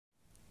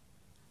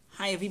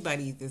Hi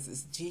everybody, this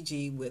is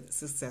Gigi with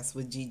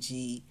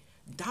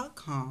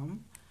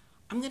successwithgg.com.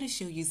 I'm going to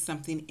show you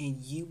something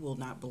and you will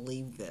not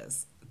believe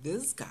this.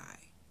 This guy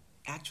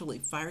actually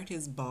fired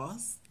his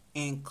boss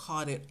and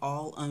caught it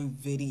all on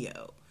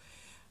video.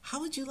 How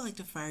would you like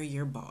to fire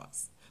your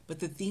boss? But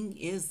the thing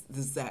is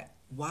that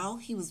while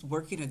he was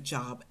working a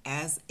job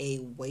as a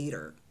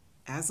waiter,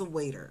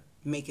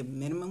 making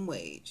minimum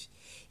wage,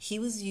 he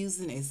was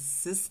using a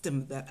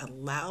system that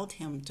allowed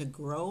him to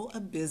grow a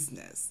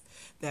business,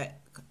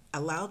 that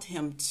allowed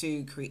him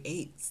to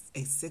create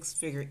a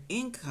six-figure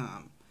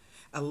income,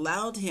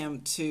 allowed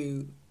him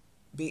to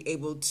be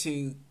able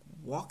to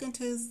walk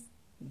into his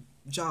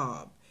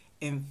job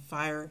and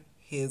fire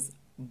his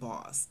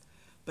boss.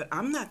 But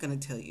I'm not going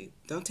to tell you.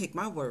 Don't take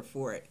my word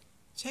for it.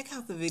 Check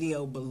out the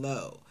video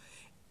below.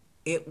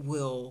 It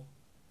will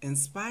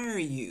inspire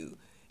you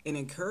and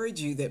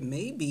encourage you that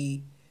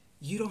maybe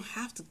you don't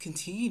have to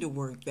continue to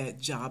work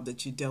that job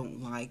that you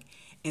don't like,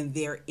 and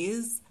there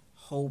is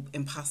hope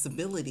and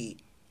possibility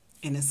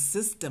in a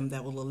system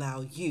that will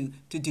allow you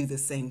to do the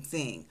same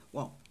thing.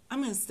 Well,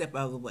 I'm going to step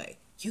out of the way.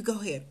 You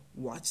go ahead,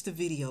 watch the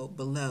video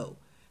below,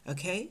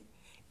 okay?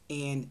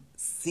 And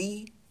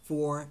see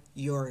for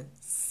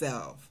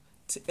yourself.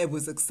 It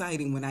was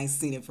exciting when I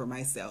seen it for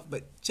myself,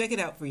 but check it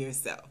out for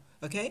yourself,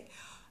 okay?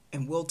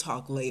 And we'll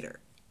talk later.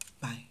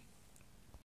 Bye.